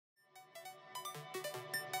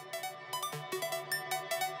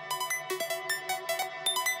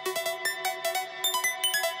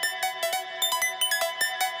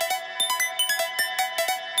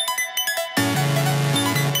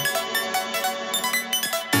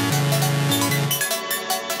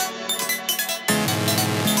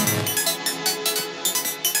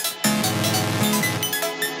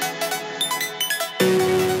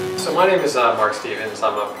My name is Mark Stevens.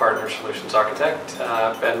 I'm a partner solutions architect.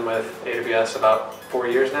 I've been with AWS about 4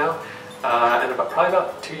 years now, and probably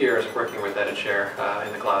about 2 years working with EditShare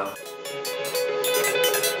in the cloud.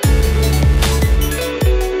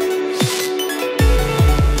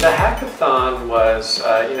 The hackathon was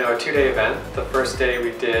a 2-day event. The first day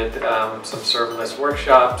we did some serverless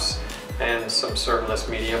workshops and some serverless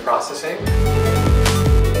media processing.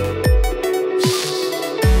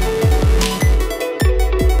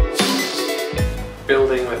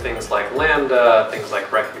 Building with things like Lambda, things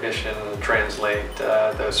like recognition, translate,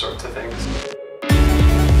 those sorts of things.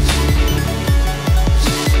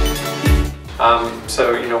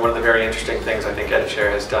 One of the very interesting things I think EditShare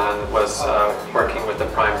has done was working with the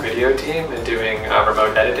Prime Video team and doing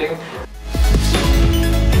remote editing.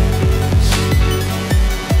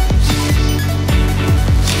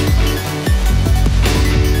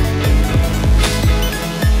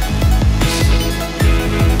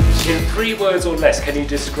 In 3 words or less, can you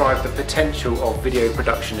describe the potential of video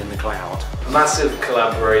production in the cloud? Massive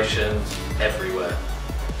collaboration everywhere.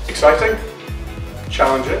 Exciting,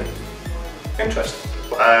 challenging, interesting.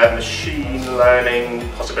 Machine learning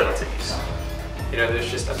possibilities. There's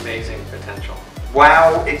just amazing potential.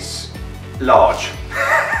 Wow, it's large.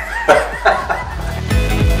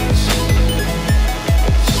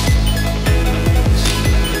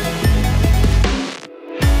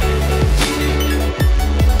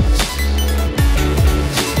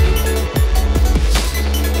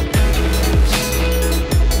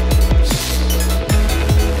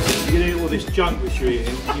 This junk which you're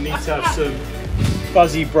eating, you need to have some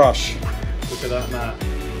fuzzy brush. Look at that, Matt.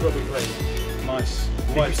 Rub it clean. Nice.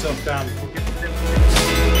 Wipe yourself down.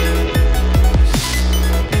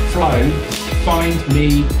 Flow, find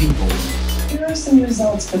me people. Here are some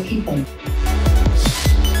results for people.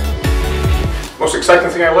 Most exciting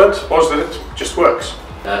thing I learned was that it just works.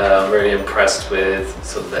 I'm really impressed with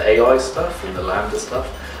sort of the AI stuff and the Lambda stuff.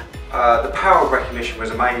 The power of recognition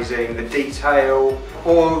was amazing, the detail,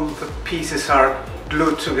 all the pieces are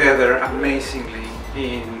glued together amazingly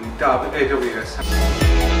in AWS.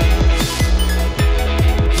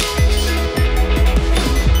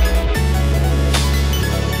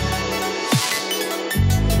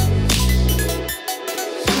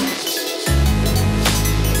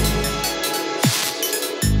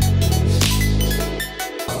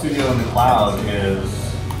 Studio in the cloud is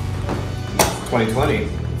 2020.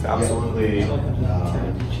 It's absolutely,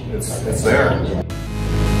 it's there.